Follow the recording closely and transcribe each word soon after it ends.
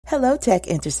Hello, Tech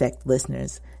Intersect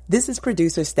listeners. This is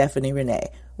producer Stephanie Renee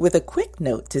with a quick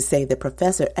note to say that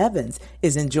Professor Evans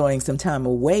is enjoying some time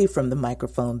away from the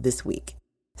microphone this week.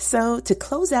 So, to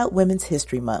close out Women's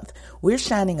History Month, we're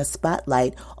shining a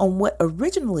spotlight on what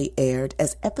originally aired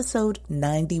as episode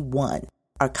 91,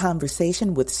 our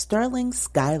conversation with Sterling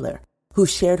Schuyler, who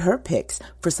shared her picks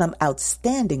for some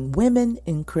outstanding women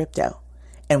in crypto.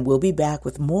 And we'll be back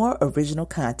with more original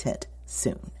content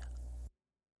soon.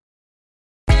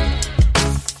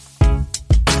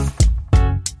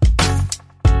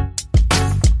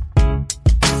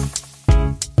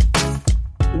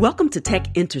 Welcome to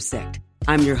Tech Intersect.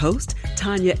 I'm your host,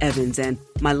 Tanya Evans, and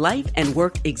my life and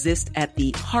work exist at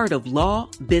the heart of law,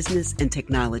 business, and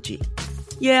technology.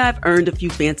 Yeah, I've earned a few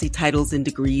fancy titles and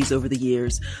degrees over the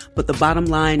years, but the bottom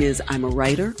line is I'm a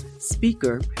writer,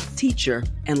 speaker, teacher,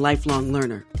 and lifelong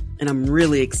learner, and I'm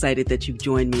really excited that you've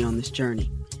joined me on this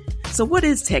journey. So what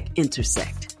is Tech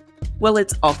Intersect? Well,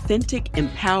 it's authentic,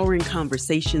 empowering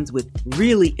conversations with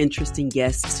really interesting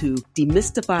guests who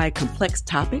demystify complex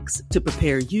topics to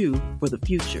prepare you for the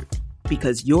future.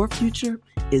 Because your future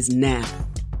is now.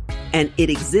 And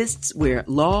it exists where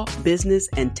law, business,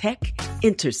 and tech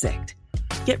intersect.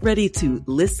 Get ready to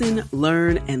listen,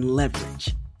 learn, and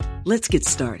leverage. Let's get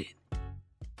started.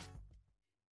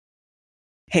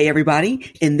 Hey,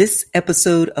 everybody. In this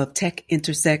episode of Tech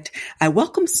Intersect, I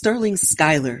welcome Sterling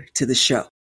Schuyler to the show.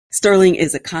 Sterling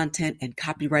is a content and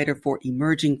copywriter for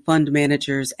emerging fund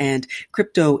managers and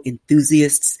crypto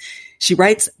enthusiasts. She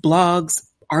writes blogs,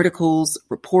 articles,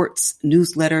 reports,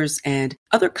 newsletters, and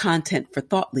other content for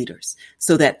thought leaders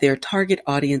so that their target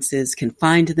audiences can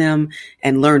find them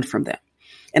and learn from them.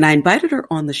 And I invited her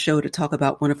on the show to talk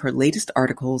about one of her latest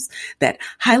articles that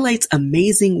highlights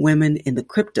amazing women in the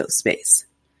crypto space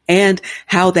and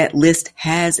how that list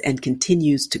has and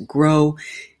continues to grow.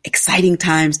 Exciting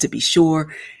times to be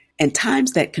sure, and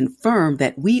times that confirm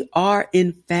that we are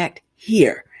in fact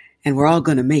here and we're all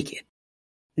going to make it.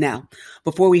 Now,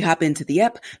 before we hop into the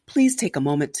ep, please take a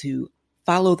moment to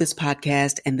follow this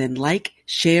podcast and then like,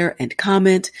 share, and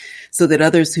comment so that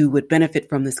others who would benefit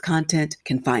from this content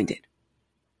can find it.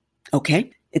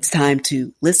 Okay, it's time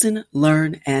to listen,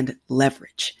 learn, and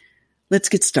leverage. Let's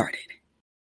get started.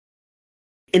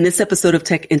 In this episode of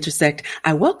Tech Intersect,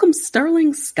 I welcome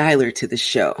Sterling Schuyler to the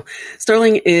show.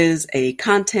 Sterling is a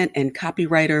content and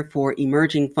copywriter for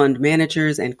emerging fund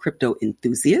managers and crypto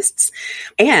enthusiasts.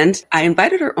 And I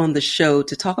invited her on the show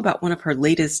to talk about one of her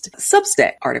latest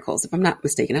Substack articles. If I'm not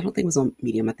mistaken, I don't think it was on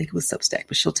Medium. I think it was Substack,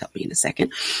 but she'll tell me in a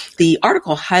second. The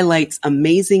article highlights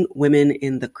amazing women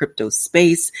in the crypto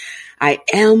space. I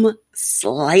am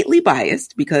slightly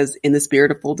biased because in the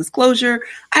spirit of full disclosure,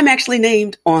 I'm actually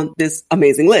named on this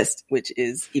amazing list, which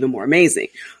is even more amazing.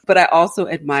 But I also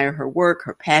admire her work,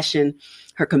 her passion,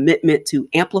 her commitment to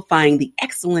amplifying the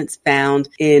excellence found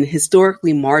in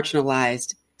historically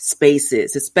marginalized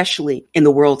spaces, especially in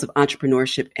the worlds of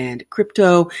entrepreneurship and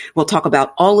crypto. We'll talk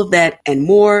about all of that and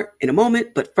more in a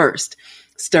moment. But first,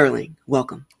 Sterling,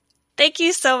 welcome. Thank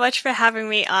you so much for having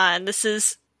me on. This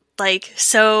is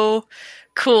so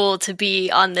cool to be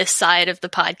on this side of the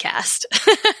podcast.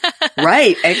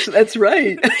 Right. Actually, that's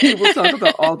right. We'll talk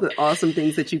about all the awesome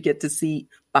things that you get to see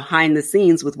behind the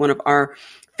scenes with one of our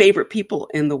favorite people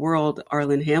in the world,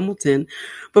 Arlan Hamilton.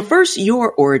 But first,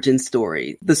 your origin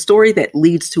story, the story that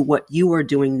leads to what you are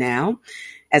doing now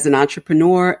as an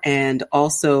entrepreneur and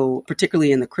also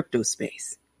particularly in the crypto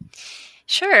space.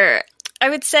 Sure. I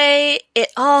would say it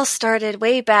all started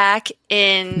way back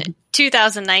in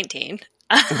 2019.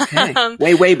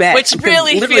 Okay. Way back. Which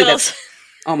really feels...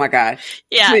 Oh my God.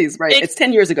 Yeah. Please, right. It's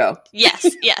 10 years ago. Yes.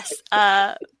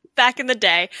 Back in the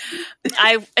day,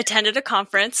 I attended a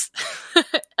conference.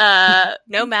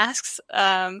 No masks.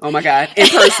 Oh my God. In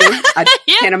person. I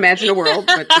can't imagine a world,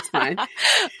 but it's fine.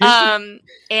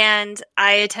 And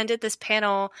I attended this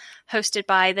panel hosted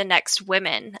by The Next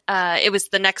Women. It was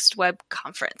the Next Web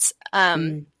conference.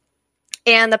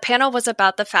 And the panel was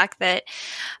about the fact that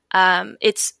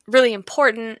it's really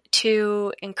important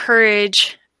to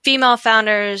encourage female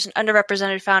founders and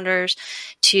underrepresented founders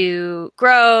to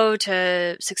grow,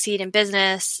 to succeed in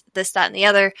business, this, that, and the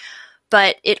other.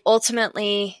 But it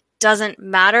ultimately doesn't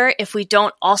matter if we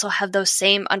don't also have those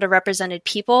same underrepresented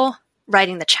people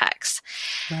writing the checks.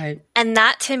 Right. And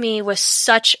that to me was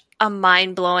such a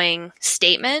mind-blowing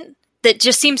statement that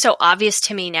just seems so obvious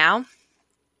to me now.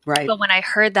 Right. But when I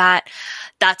heard that,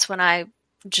 that's when I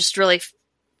just really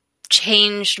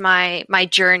changed my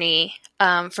journey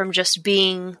from just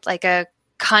being like a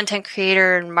content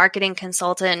creator and marketing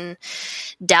consultant,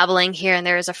 dabbling here and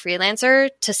there as a freelancer,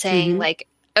 to saying like,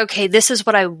 okay, this is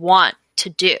what I want to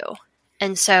do.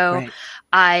 And so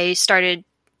I started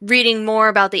reading more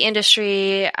about the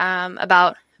industry,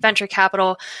 about venture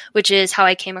capital, which is how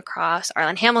I came across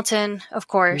Arlan Hamilton, of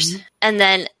course. Mm-hmm. And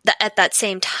then at that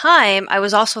same time, I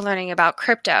was also learning about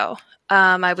crypto.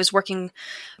 I was working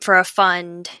for a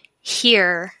fund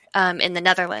here in the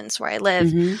Netherlands where I live.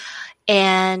 Mm-hmm.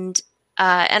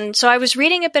 And so I was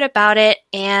reading a bit about it,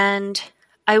 and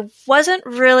I wasn't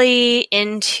really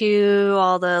into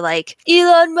all the like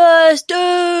Elon Musk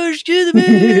Doge to the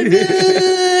moon,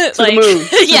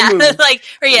 like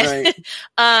right.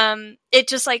 It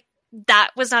just like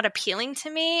that was not appealing to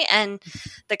me, and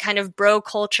the kind of bro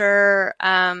culture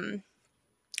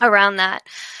around that,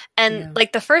 and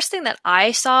like the first thing that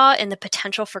I saw in the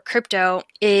potential for crypto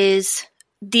is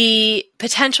the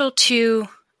potential to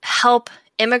help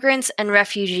immigrants and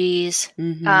refugees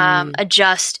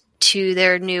adjust to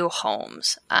their new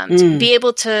homes, to be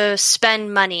able to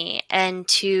spend money and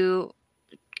to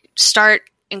start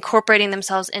incorporating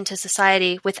themselves into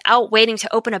society without waiting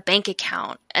to open a bank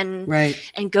account and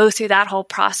go through that whole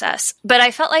process. But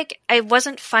I felt like I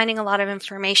wasn't finding a lot of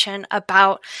information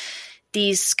about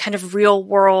these kind of real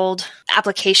world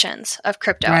applications of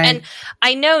crypto. Right. And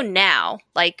I know now,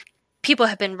 like, people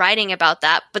have been writing about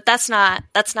that, but that's not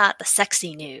the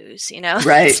sexy news, you know?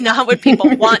 Right. It's not what people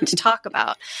want to talk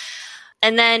about.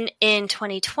 And then in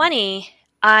 2020,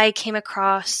 I came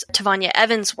across Tavonia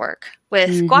Evans' work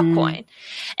with Guapcoin.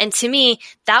 And to me,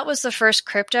 that was the first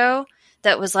crypto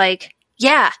that was like,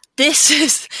 yeah, this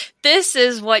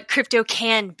is what crypto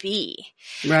can be.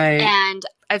 Right. And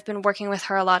I've been working with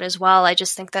her a lot as well. I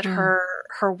just think that her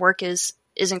work is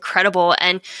incredible,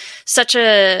 and such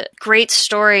a great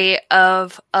story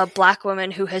of a Black woman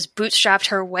who has bootstrapped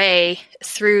her way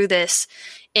through this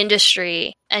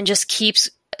industry and just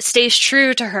stays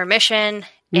true to her mission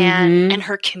and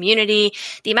her community.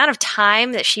 The amount of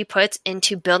time that she puts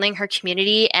into building her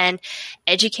community and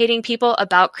educating people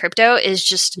about crypto is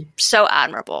just so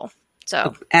admirable.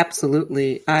 So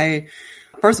absolutely.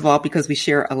 First of all, because we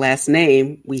share a last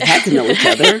name, we had to know each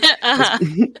other,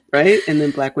 right? And then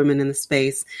Black women in the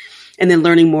space. And then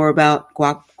learning more about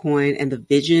Guapcoin and the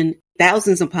vision.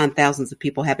 Thousands upon thousands of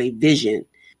people have a vision,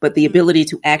 but the ability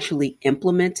to actually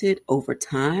implement it over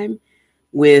time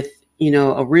with,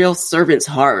 a real servant's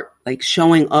heart, like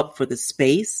showing up for the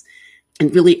space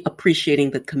and really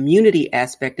appreciating the community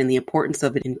aspect and the importance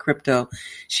of it in crypto.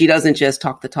 She doesn't just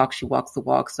talk the talk, she walks the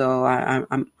walk. So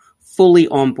I'm fully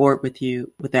on board with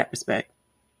you with that respect.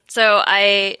 So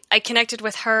I connected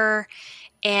with her,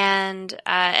 and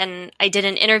I did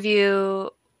an interview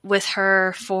with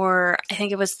her for, I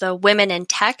think it was the Women in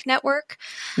Tech Network.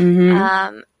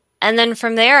 And then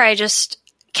from there, I just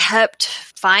kept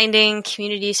finding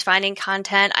communities, finding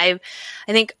content. I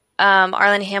think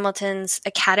Arlan Hamilton's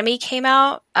Academy came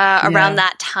out around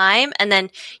that time, and then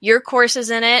your course is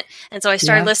in it. And so I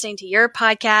started listening to your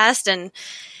podcast, and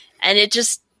it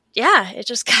just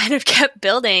kind of kept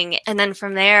building. And then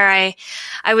from there,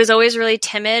 I was always really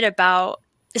timid about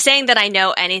saying that I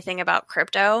know anything about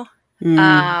crypto.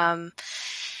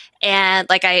 And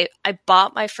like I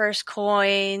bought my first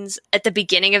coins at the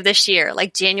beginning of this year,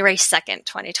 like January 2nd,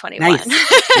 2021. Nice.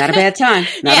 Not a bad time.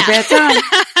 Not a bad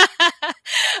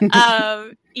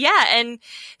time. And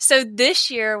so this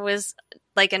year was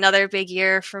like another big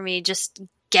year for me, just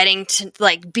getting to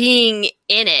like being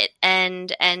in it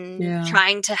and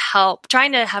trying to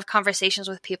have conversations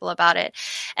with people about it.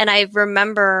 And I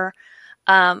remember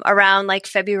around like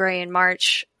February and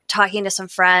March talking to some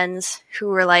friends who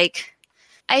were like,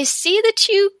 I see that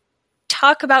you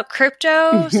talk about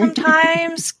crypto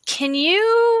sometimes. Can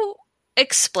you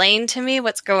explain to me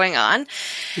what's going on?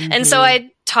 And so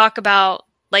I'd talk about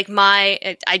like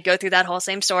I'd go through that whole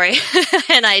same story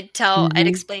and I'd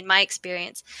explain my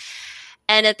experience.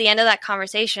 And at the end of that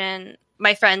conversation,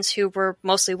 my friends, who were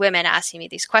mostly women asking me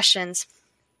these questions,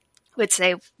 would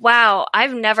say, wow,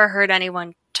 I've never heard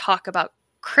anyone talk about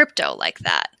crypto like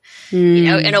that,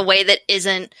 in a way that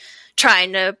isn't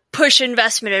trying to push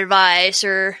investment advice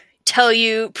or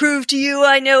prove to you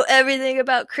I know everything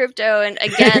about crypto. And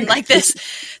again, like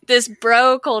this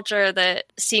bro culture that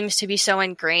seems to be so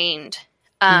ingrained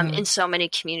in so many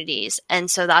communities. And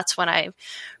so that's when I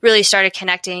really started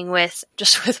connecting with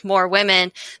more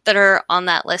women that are on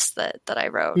that list that I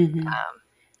wrote. And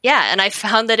I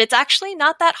found that it's actually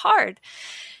not that hard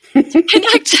to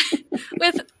connect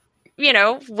with,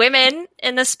 women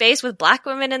in the space, with Black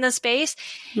women in the space,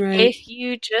 if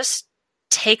you just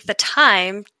take the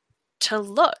time to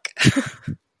look.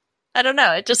 I don't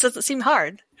know. It just doesn't seem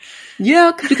hard.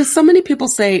 Yeah, because so many people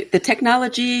say the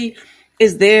technology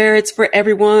is there. It's for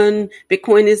everyone.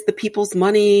 Bitcoin is the people's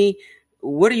money.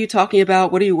 What are you talking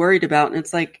about? What are you worried about? And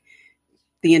it's like,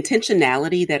 the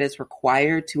intentionality that is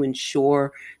required to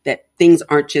ensure that things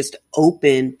aren't just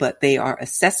open, but they are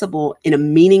accessible in a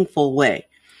meaningful way.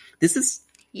 This is,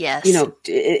 yes,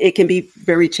 it can be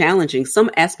very challenging.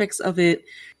 Some aspects of it,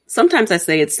 sometimes I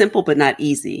say it's simple, but not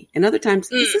easy. And other times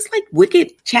this is like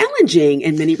wicked challenging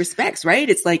in many respects, right?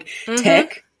 It's like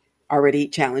tech, already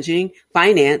challenging,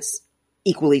 finance,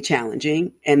 equally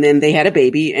challenging. And then they had a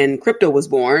baby and crypto was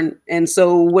born. And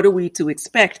so what are we to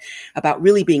expect about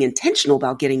really being intentional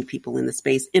about getting people in the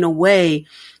space in a way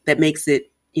that makes it,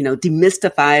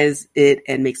 demystifies it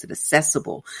and makes it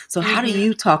accessible? So how do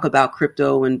you talk about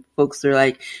crypto when folks are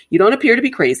like, you don't appear to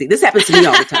be crazy? This happens to me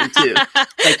all the time too.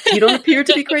 Like, you don't appear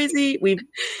to be crazy.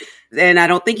 And I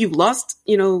don't think you've lost,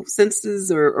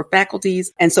 senses or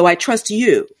faculties. And so I trust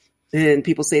you. And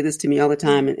people say this to me all the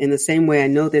time. And in the same way, I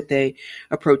know that they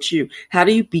approach you. How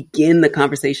do you begin the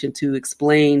conversation to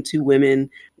explain to women,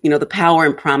 the power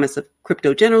and promise of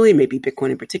crypto generally, maybe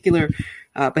Bitcoin in particular?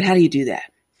 But how do you do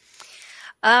that?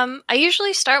 I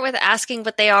usually start with asking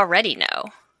what they already know.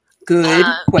 Good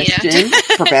question,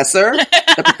 Professor.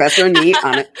 The professor in me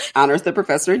honors the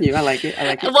professor in you. I like it.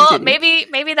 Well,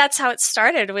 maybe that's how it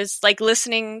started, was like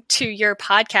listening to your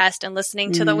podcast and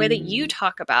listening to the way that you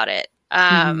talk about it.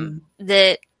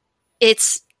 That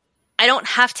I don't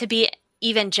have to be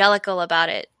evangelical about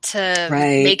it to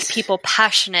make people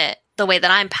passionate the way that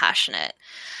I'm passionate.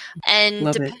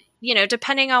 And,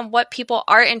 depending on what people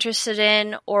are interested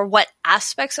in or what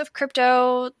aspects of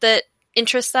crypto that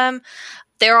interest them,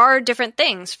 there are different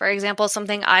things. For example,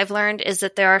 something I've learned is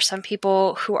that there are some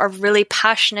people who are really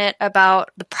passionate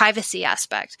about the privacy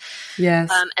aspect,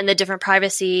 and the different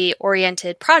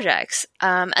privacy-oriented projects.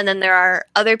 And then there are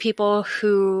other people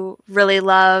who really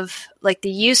love like the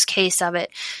use case of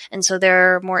it, and so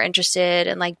they're more interested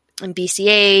in in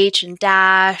BCH and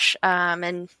Dash.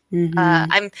 And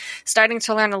I'm starting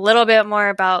to learn a little bit more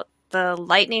about the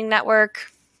Lightning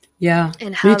Network. Yeah,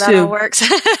 and how that all works.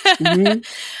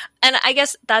 And I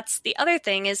guess that's the other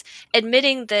thing, is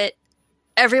admitting that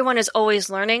everyone is always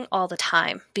learning all the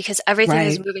time because everything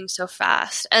is moving so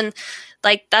fast. And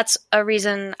that's a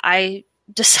reason I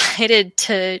decided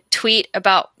to tweet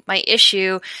about my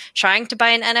issue trying to buy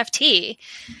an NFT.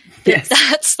 Yes.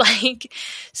 That's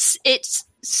it's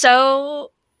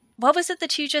so, what was it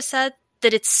that you just said?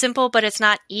 That it's simple, but it's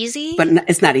not easy. But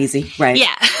it's not easy, right?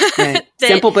 Yeah. Right.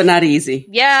 Simple, but not easy.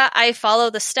 Yeah, I follow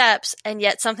the steps, and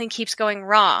yet something keeps going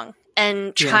wrong.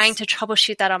 And trying to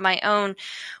troubleshoot that on my own,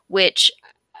 which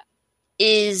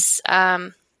is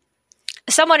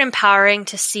somewhat empowering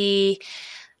to see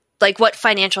what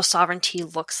financial sovereignty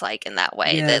looks like in that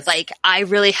way. That I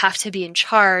really have to be in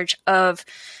charge of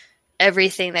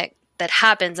everything that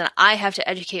happens, and I have to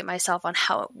educate myself on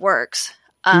how it works.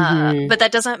 But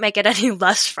that doesn't make it any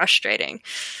less frustrating.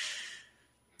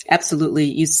 Absolutely.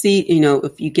 You see,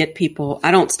 if you get people, I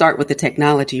don't start with the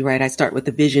technology, right? I start with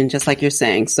the vision, just like you're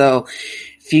saying. So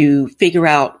if you figure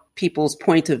out people's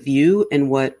point of view and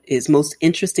what is most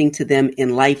interesting to them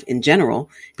in life in general,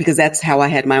 because that's how I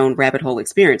had my own rabbit hole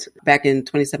experience back in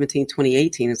 2017,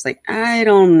 2018. It's I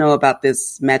don't know about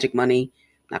this magic money.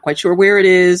 Not quite sure where it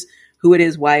is, who it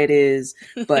is, why it is,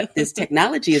 but this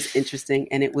technology is interesting.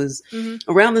 And it was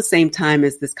around the same time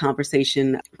as this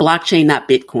conversation, blockchain, not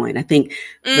Bitcoin. I think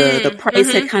the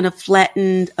price had kind of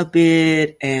flattened a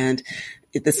bit, and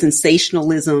the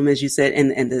sensationalism, as you said,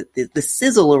 and the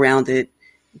sizzle around it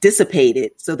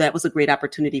dissipated. So that was a great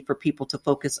opportunity for people to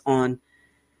focus on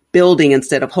building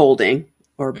instead of holding,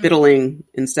 or biddling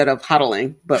instead of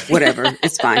hodling, but whatever,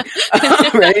 it's fine.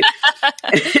 Right?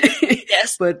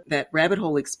 Yes. But that rabbit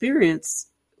hole experience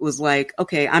was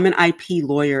okay, I'm an IP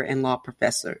lawyer and law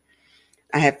professor.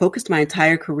 I have focused my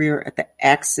entire career at the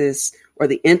axis or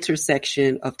the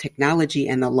intersection of technology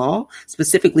and the law,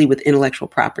 specifically with intellectual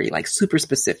property, super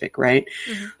specific, right?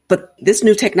 But this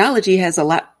new technology has a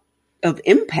lot of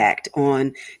impact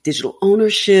on digital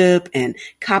ownership and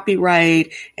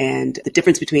copyright, and the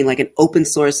difference between an open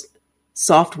source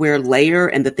software layer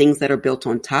and the things that are built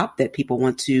on top that people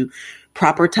want to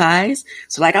propertize.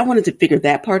 So I wanted to figure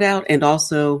that part out, and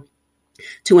also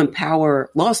to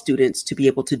empower law students to be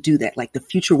able to do that. The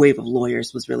future wave of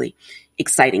lawyers was really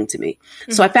exciting to me.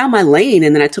 So I found my lane,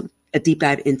 and then I took a deep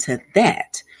dive into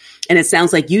that. And it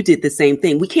sounds like you did the same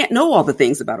thing. We can't know all the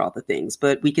things about all the things,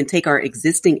 but we can take our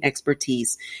existing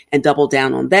expertise and double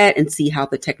down on that and see how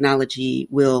the technology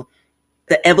will,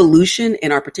 the evolution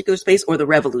in our particular space, or the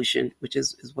revolution, which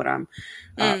is what I'm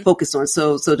focused on.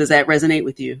 So does that resonate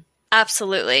with you?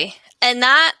 Absolutely. And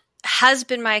that has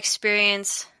been my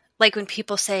experience. When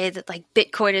people say that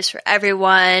Bitcoin is for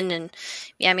everyone and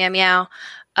meow, meow, meow,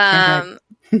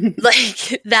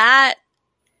 that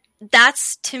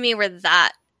that's to me where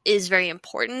that is very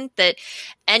important, that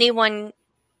anyone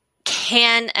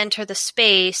can enter the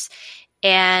space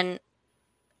and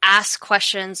ask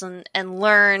questions and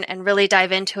learn and really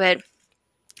dive into it,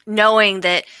 knowing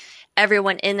that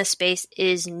everyone in the space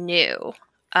is new.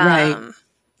 Right.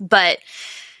 But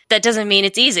that doesn't mean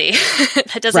it's easy.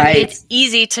 That doesn't mean it's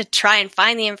easy to try and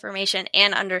find the information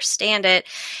and understand it,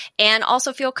 and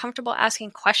also feel comfortable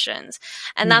asking questions.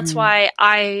 And that's why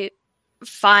I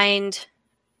find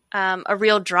a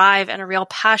real drive and a real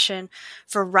passion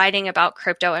for writing about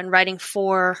crypto and writing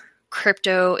for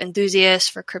crypto enthusiasts,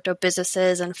 for crypto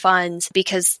businesses and funds,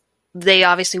 because they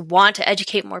obviously want to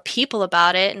educate more people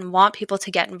about it and want people to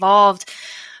get involved,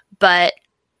 but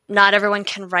not everyone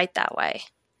can write that way.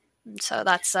 So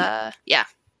that's, where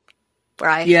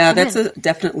that's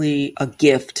definitely a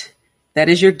gift. That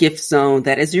is your gift zone.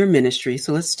 That is your ministry.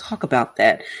 So let's talk about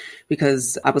that,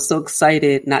 because I was so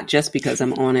excited, not just because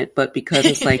I'm on it, but because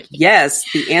it's like, yes,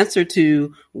 the answer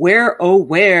to where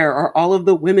are all of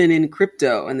the women in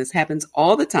crypto? And this happens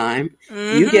all the time.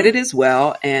 You get it as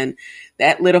well. And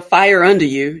that lit a fire under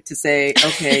you to say,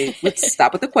 okay, let's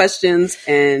stop with the questions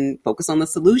and focus on the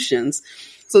solutions.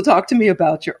 So talk to me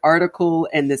about your article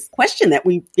and this question that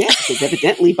because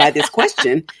evidently by this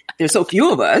question, there's so few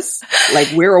of us, like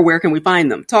where can we find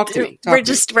them? Talk to me.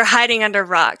 We're hiding under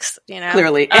rocks,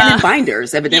 Clearly. And in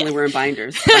binders. Evidently we're in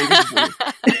binders.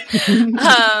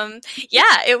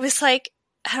 It was like,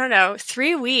 I don't know,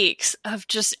 3 weeks of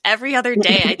just every other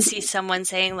day I'd see someone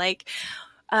saying like,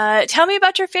 tell me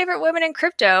about your favorite women in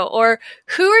crypto, or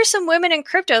who are some women in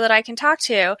crypto that I can talk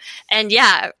to? And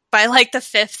by like the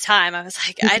 5th time, I was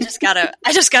like, I just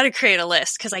gotta create a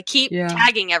list, because I keep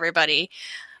tagging everybody,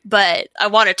 but I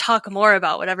want to talk more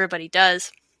about what everybody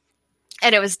does.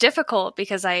 And it was difficult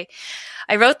because I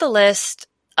wrote the list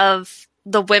of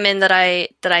the women that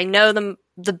I know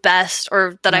the best,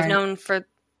 or that I've known for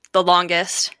the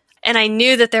longest. And I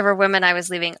knew that there were women I was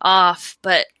leaving off,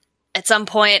 but at some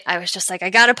point I was just like, I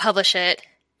got to publish it,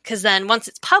 because then once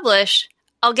it's published,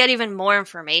 I'll get even more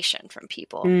information from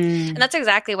people. And that's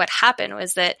exactly what happened,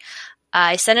 was that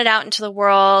I sent it out into the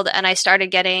world, and I started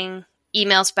getting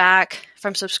emails back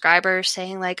from subscribers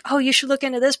saying like, oh, you should look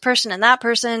into this person and that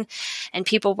person. And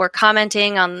people were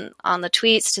commenting on the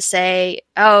tweets to say,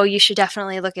 oh, you should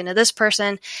definitely look into this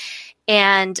person.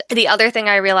 And the other thing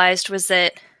I realized was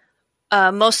that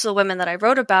most of the women that I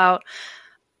wrote about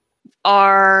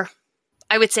are,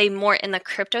 I would say, more in the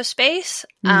crypto space.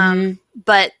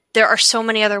 But there are so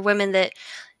many other women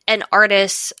and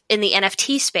artists in the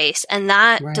NFT space, and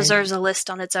that deserves a list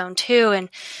on its own too. And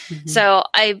so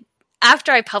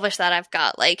after I published that, I've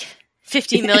got like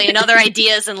 50 million other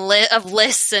ideas and of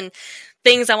lists and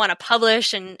things I want to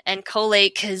publish and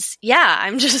collate. Cause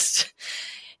I'm just,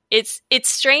 it's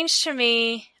strange to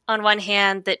me on one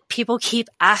hand that people keep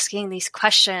asking these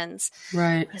questions.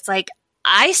 Right. It's like,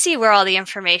 I see where all the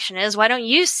information is. Why don't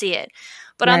you see it?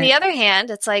 But on the other hand,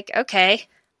 it's like, okay,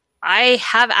 I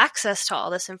have access to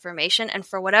all this information, and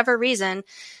for whatever reason,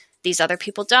 these other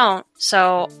people don't.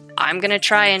 So I'm going to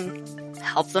try and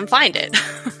help them find it.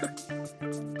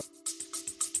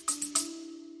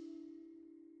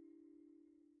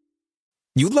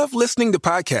 You love listening to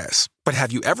podcasts, but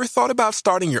have you ever thought about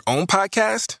starting your own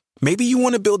podcast? Maybe you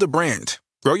want to build a brand,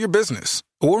 grow your business,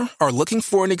 or are looking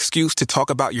for an excuse to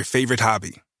talk about your favorite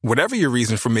hobby. Whatever your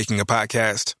reason for making a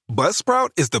podcast, Buzzsprout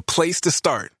is the place to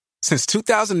start. Since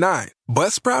 2009,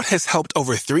 Buzzsprout has helped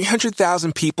over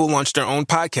 300,000 people launch their own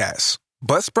podcasts.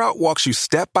 Buzzsprout walks you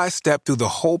step by step through the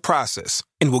whole process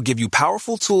and will give you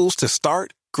powerful tools to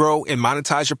start, grow, and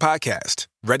monetize your podcast.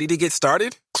 Ready to get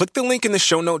started? Click the link in the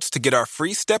show notes to get our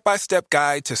free step-by-step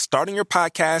guide to starting your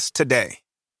podcast today.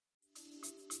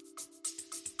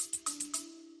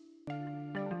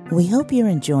 We hope you're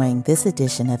enjoying this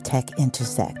edition of Tech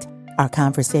Intersect. Our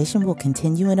conversation will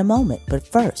continue in a moment, but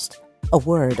first, a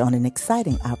word on an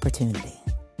exciting opportunity.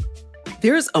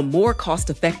 There's a more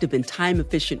cost-effective and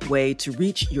time-efficient way to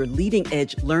reach your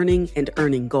leading-edge learning and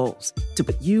earning goals, to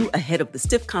put you ahead of the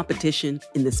stiff competition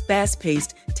in this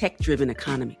fast-paced, tech-driven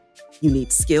economy. You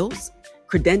need skills,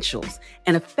 credentials,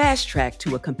 and a fast track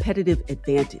to a competitive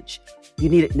advantage. You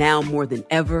need it now more than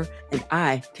ever, and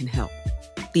I can help.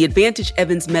 The Advantage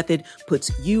Evans method puts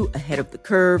you ahead of the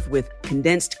curve with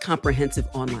condensed, comprehensive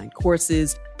online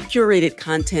courses, curated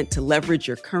content to leverage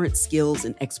your current skills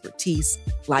and expertise,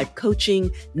 live coaching,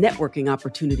 networking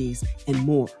opportunities, and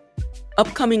more.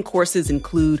 Upcoming courses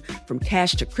include From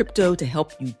Cash to Crypto to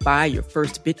help you buy your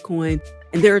first Bitcoin,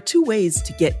 and there are 2 ways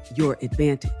to get your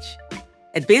advantage.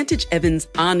 Advantage Evans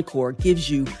Encore gives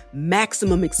you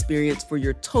maximum experience for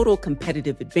your total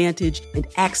competitive advantage and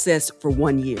access for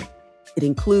 1 year. It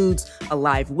includes a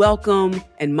live welcome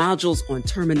and modules on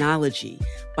terminology,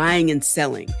 buying and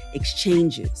selling,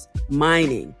 exchanges,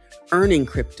 mining, earning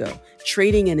crypto,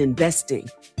 trading and investing,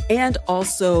 and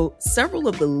also several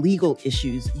of the legal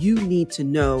issues you need to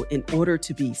know in order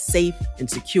to be safe and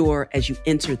secure as you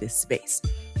enter this space.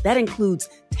 That includes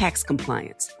tax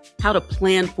compliance, how to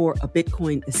plan for a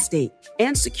Bitcoin estate,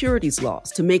 and securities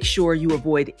laws to make sure you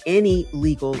avoid any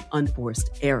legal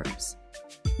unforced errors.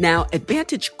 Now,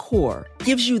 Advantage Core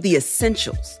gives you the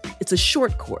essentials. It's a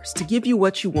short course to give you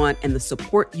what you want and the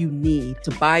support you need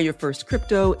to buy your first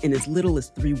crypto in as little as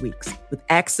 3 weeks, with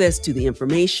access to the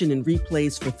information and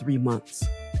replays for 3 months.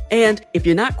 And if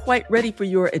you're not quite ready for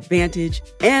your Advantage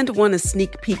and want a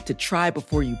sneak peek to try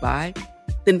before you buy,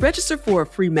 then register for a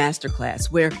free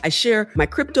masterclass where I share my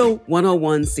Crypto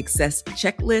 101 success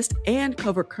checklist and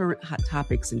cover current hot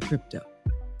topics in crypto.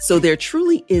 So there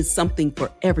truly is something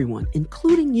for everyone,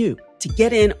 including you, to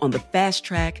get in on the fast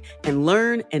track and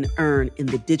learn and earn in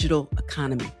the digital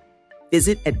economy.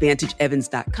 Visit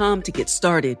AdvantageEvans.com to get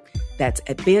started. That's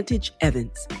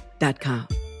AdvantageEvans.com.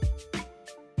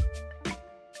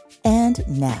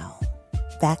 And now,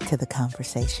 back to the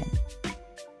conversation.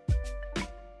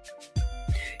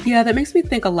 Yeah, that makes me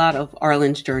think a lot of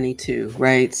Arlen's journey too,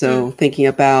 right? So thinking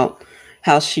about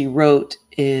how she wrote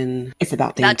in It's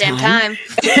About Damn Time.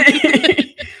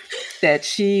 That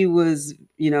she was,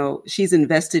 she's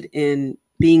invested in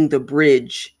being the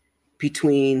bridge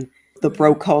between the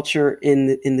bro culture in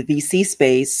the VC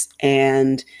space.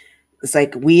 And it's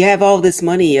like, we have all this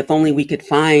money, if only we could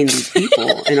find these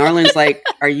people. And Arlen's like,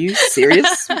 are you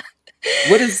serious?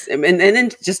 What is, and then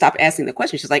just stop asking the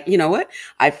question. She's like, you know what?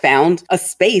 I found a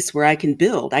space where I can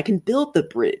build the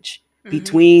bridge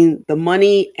between the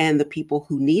money and the people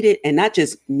who need it, and not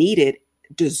just need it,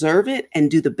 deserve it and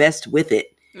do the best with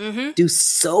it. Do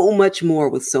so much more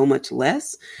with so much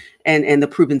less, and the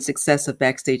proven success of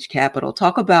Backstage Capital.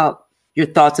 Talk about your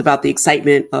thoughts about the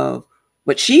excitement of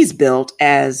what she's built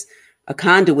as a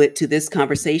conduit to this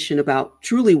conversation about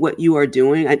truly what you are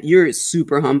doing. You're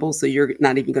super humble, so you're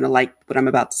not even going to like what I'm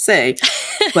about to say.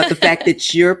 But the fact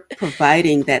that you're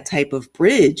providing that type of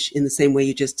bridge in the same way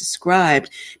you just described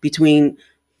between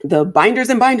the binders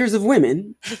and binders of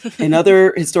women and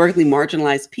other historically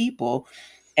marginalized people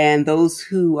and those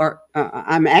who are,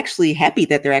 I'm actually happy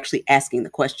that they're actually asking the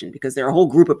question, because there are a whole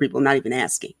group of people not even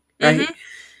asking, right?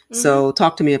 So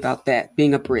talk to me about that,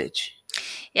 being a bridge.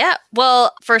 Yeah.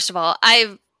 Well, first of all,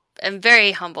 I am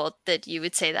very humbled that you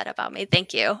would say that about me.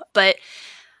 Thank you. But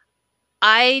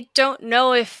I don't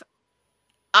know if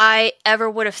I ever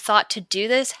would have thought to do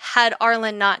this had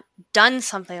Arlen not done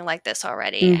something like this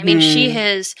already. I mean, she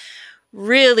has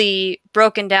really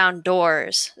broken down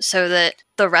doors so that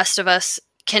the rest of us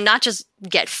can not just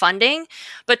get funding,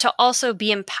 but to also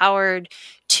be empowered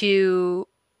to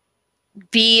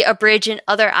be a bridge in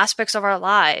other aspects of our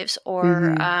lives,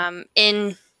 or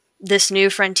in this new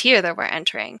frontier that we're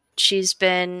entering. She's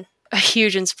been a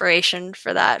huge inspiration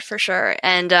for that, for sure.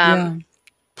 And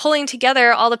pulling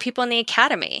together all the people in the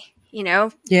academy,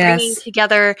 bringing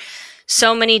together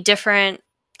so many different,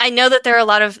 I know that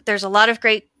there's a lot of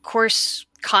great course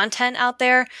content out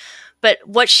there, but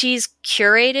what she's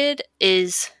curated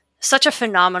is such a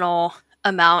phenomenal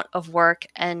amount of work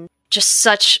and just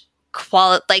such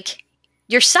quality, like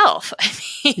yourself. I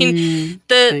mean,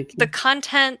 the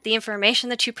content, the information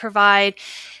that you provide,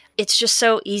 it's just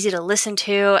so easy to listen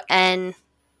to. And,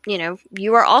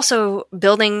 you are also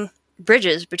building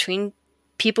bridges between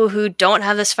people who don't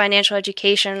have this financial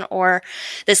education or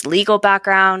this legal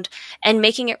background and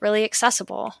making it really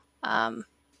accessible.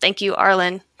 Thank you,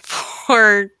 Arlen,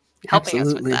 for helping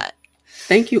us with that.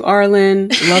 Thank you, Arlen.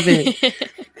 Love it.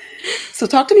 So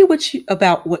talk to me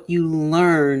about what you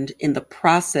learned in the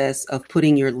process of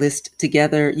putting your list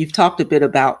together. You've talked a bit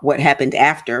about what happened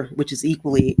after, which is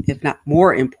equally, if not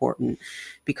more important,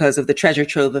 because of the treasure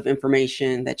trove of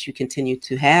information that you continue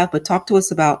to have. But talk to us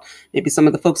about maybe some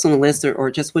of the folks on the list, or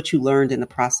just what you learned in the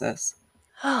process.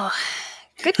 Oh,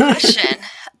 good question.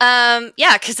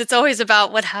 Because it's always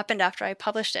about what happened after I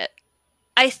published it.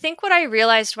 I think what I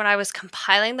realized when I was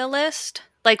compiling the list,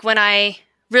 like when I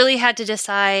really had to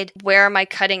decide where am I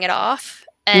cutting it off,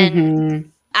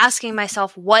 and asking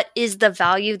myself, what is the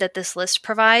value that this list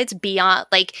provides beyond,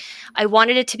 like, I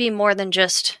wanted it to be more than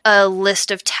just a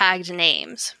list of tagged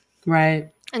names.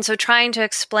 Right. And so trying to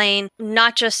explain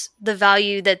not just the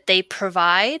value that they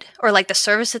provide, or like the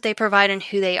service that they provide and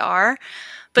who they are,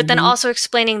 but then also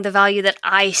explaining the value that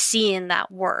I see in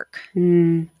that work.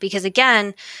 Because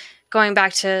again, going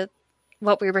back to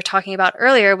what we were talking about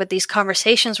earlier with these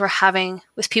conversations we're having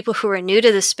with people who are new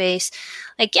to the space,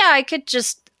 like, yeah, I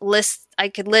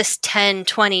could list 10,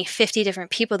 20, 50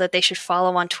 different people that they should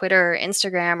follow on Twitter or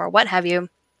Instagram or what have you.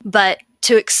 But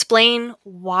to explain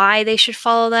why they should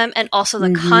follow them and also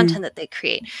the content that they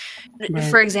create. Right.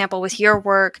 For example, with your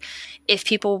work, if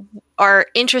people are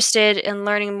interested in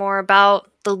learning more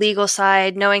about the legal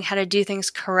side, knowing how to do things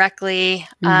correctly,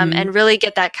 and really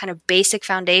get that kind of basic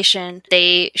foundation,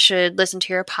 they should listen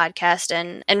to your podcast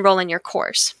and enroll in your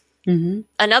course.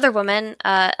 Another woman,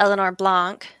 Eleanor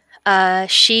Blanc,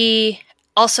 she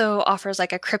also offers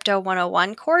like a Crypto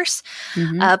 101 course,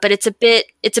 but it's a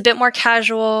bit more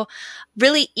casual,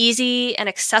 really easy and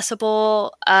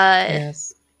accessible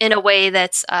in a way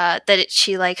that's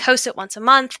she like hosts it once a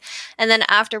month, and then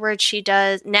afterwards she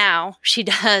does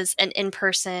an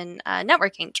in-person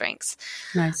networking drinks.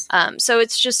 Nice. So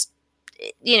it's just,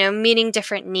 you know, meeting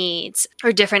different needs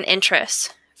or different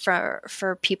interests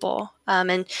for people.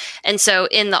 And so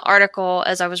in the article,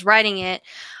 as I was writing it,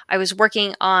 I was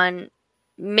working on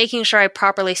making sure I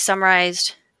properly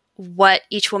summarized what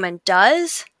each woman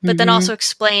does, but then also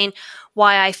explain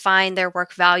why I find their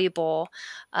work valuable,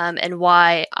 and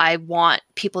why I want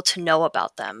people to know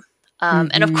about them.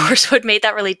 And of course, what made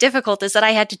that really difficult is that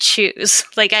I had to choose.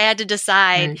 Like, I had to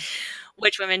decide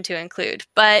which women to include.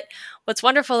 But what's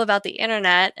wonderful about the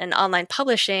internet and online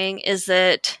publishing is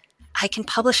that I can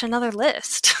publish another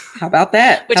list. How about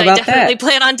that? Which I definitely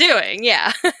plan on doing.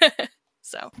 Yeah.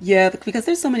 So. Yeah, because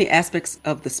there's so many aspects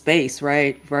of the space,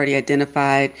 right? We've already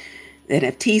identified the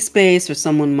NFT space, or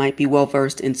someone might be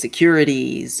well-versed in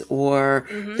securities or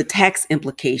the tax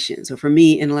implications, or for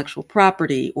me, intellectual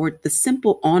property, or the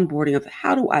simple onboarding of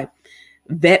how do I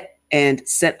vet and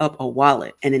set up a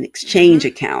wallet and an exchange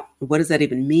account. What does that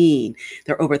even mean?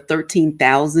 There are over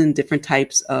 13,000 different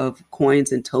types of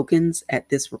coins and tokens at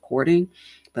this recording.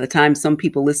 By the time some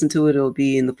people listen to it, it'll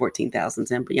be in the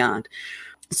 14,000s and beyond.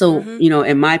 So, you know,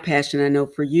 and my passion, I know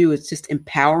for you, it's just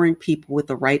empowering people with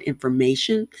the right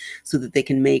information so that they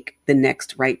can make the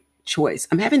next right choice.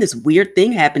 I'm having this weird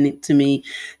thing happening to me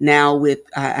now with,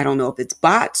 I don't know if it's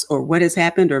bots or what has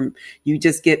happened, or you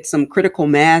just get some critical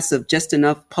mass of just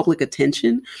enough public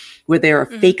attention where there are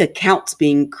fake accounts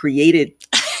being created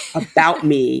about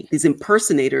me, these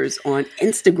impersonators on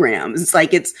Instagram. It's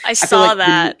like, I saw like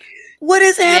that. What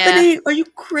is happening? Yeah. Are you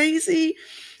crazy?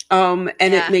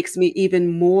 It makes me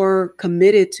even more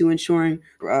committed to ensuring,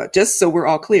 just so we're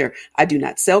all clear, I do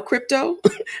not sell crypto.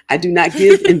 I do not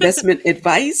give investment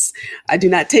advice. I do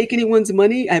not take anyone's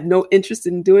money. I have no interest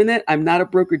in doing that. I'm not a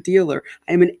broker dealer.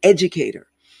 I am an educator.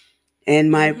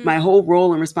 And my whole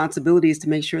role and responsibility is to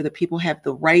make sure that people have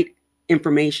the right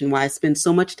information, why I spend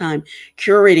so much time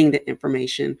curating the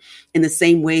information in the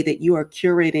same way that you are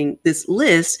curating this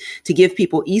list to give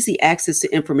people easy access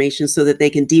to information so that they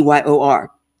can DYOR.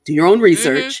 Do your own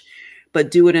research, but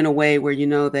do it in a way where you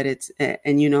know that it's,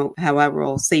 and you know how I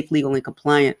roll, safe, legal, and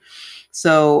compliant.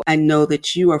 So I know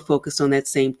that you are focused on that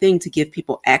same thing, to give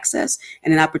people access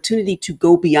and an opportunity to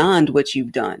go beyond what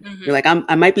you've done. You're like,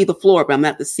 I might be the floor, but I'm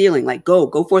not the ceiling. Like,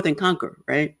 go forth and conquer,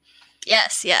 right?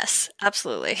 Yes,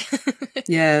 absolutely.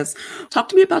 Yes. Talk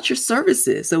to me about your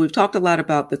services. So we've talked a lot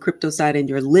about the crypto side in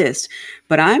your list,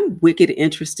 but I'm wicked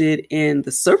interested in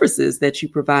the services that you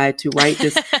provide to write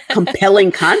this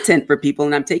compelling content for people.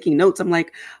 And I'm taking notes. I'm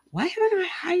like, why haven't I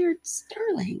hired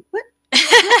Sterling? What?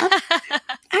 I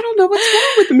don't know what's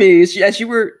wrong with me. As you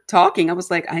were talking, I was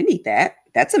like, I need that.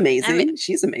 That's amazing.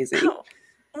 She's amazing. Oh,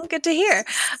 well, good to hear.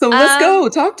 So let's go.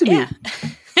 Talk to me.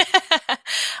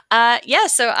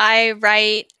 So I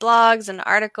write blogs and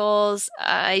articles.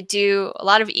 I do a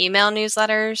lot of email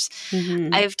newsletters.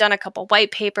 I've done a couple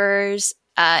white papers.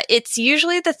 It's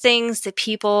usually the things that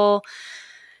people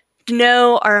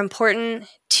know are important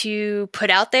to put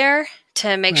out there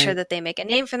to make sure that they make a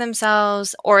name for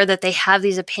themselves, or that they have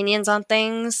these opinions on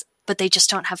things, but they just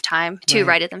don't have time to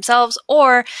write it themselves.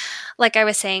 Or, like I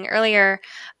was saying earlier,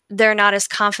 they're not as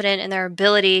confident in their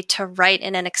ability to write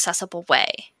in an accessible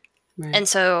way. And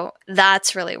so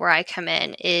that's really where I come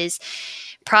in, is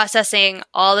processing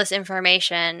all this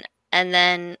information and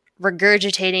then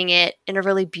regurgitating it in a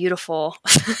really beautiful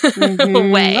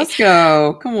way. Let's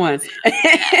go. Come on.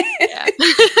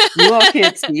 You all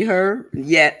can't see her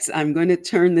yet. I'm going to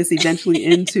turn this eventually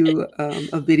into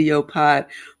a video pod.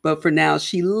 But for now,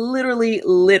 she literally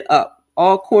lit up.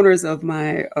 All corners of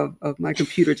my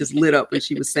computer just lit up when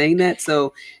she was saying that.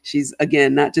 So she's,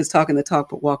 again, not just talking the talk,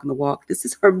 but walking the walk. This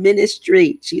is her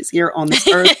ministry. She is here on this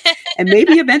earth And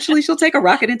maybe eventually she'll take a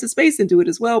rocket into space and do it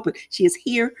as well. But she is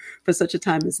here for such a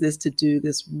time as this to do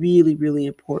this really, really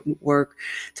important work.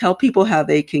 Tell people how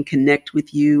they can connect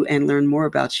with you and learn more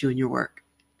about you and your work.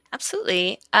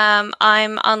 Absolutely. I'm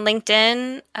on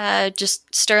LinkedIn,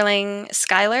 just Sterling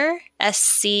Schuyler,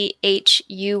 Schuyler.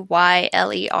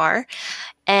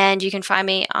 And you can find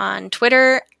me on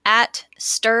Twitter at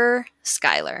Stir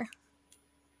Schuyler.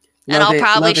 And I'll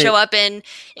probably show up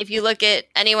if you look at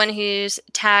anyone who's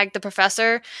tagged the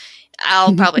professor,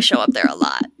 I'll probably show up there a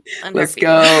lot. Let's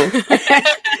go.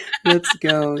 Let's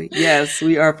go. Yes,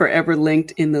 we are forever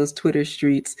linked in those Twitter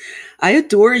streets. I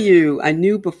adore you. I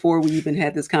knew before we even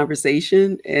had this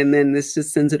conversation, and then this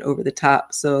just sends it over the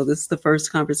top. So this is the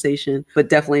first conversation, but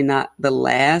definitely not the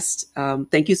last.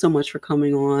 Thank you so much for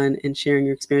coming on and sharing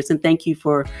your experience. And thank you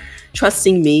for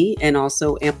trusting me and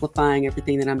also amplifying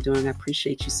everything that I'm doing. I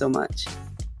appreciate you so much.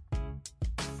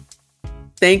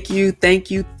 Thank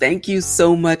you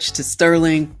so much to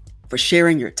Sterling for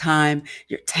sharing your time,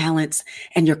 your talents,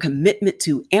 and your commitment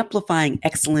to amplifying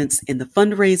excellence in the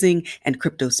fundraising and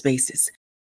crypto spaces.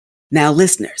 Now,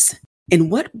 listeners, in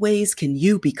what ways can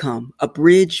you become a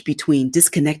bridge between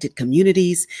disconnected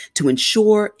communities to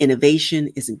ensure innovation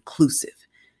is inclusive?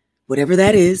 Whatever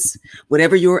that is,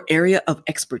 whatever your area of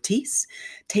expertise,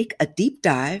 take a deep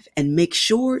dive and make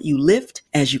sure you lift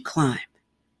as you climb.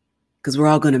 Because we're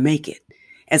all going to make it,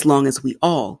 as long as we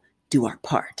all do our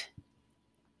part.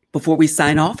 Before we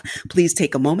sign off, please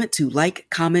take a moment to like,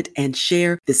 comment, and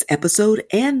share this episode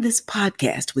and this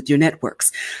podcast with your networks.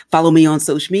 Follow me on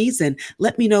social media and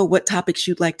let me know what topics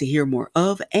you'd like to hear more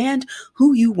of and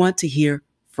who you want to hear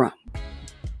from.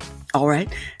 All right,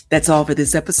 that's all for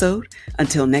this episode.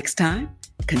 Until next time,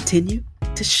 continue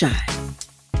to shine.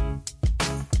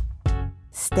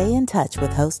 Stay in touch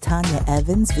with host Tanya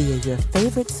Evans via your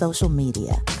favorite social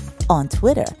media. On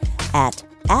Twitter at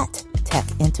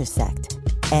TechIntersect.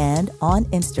 And on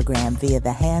Instagram via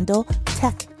the handle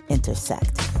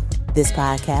TechIntersect. This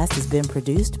podcast has been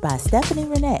produced by Stephanie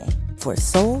Renee for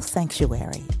Soul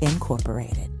Sanctuary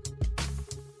Incorporated.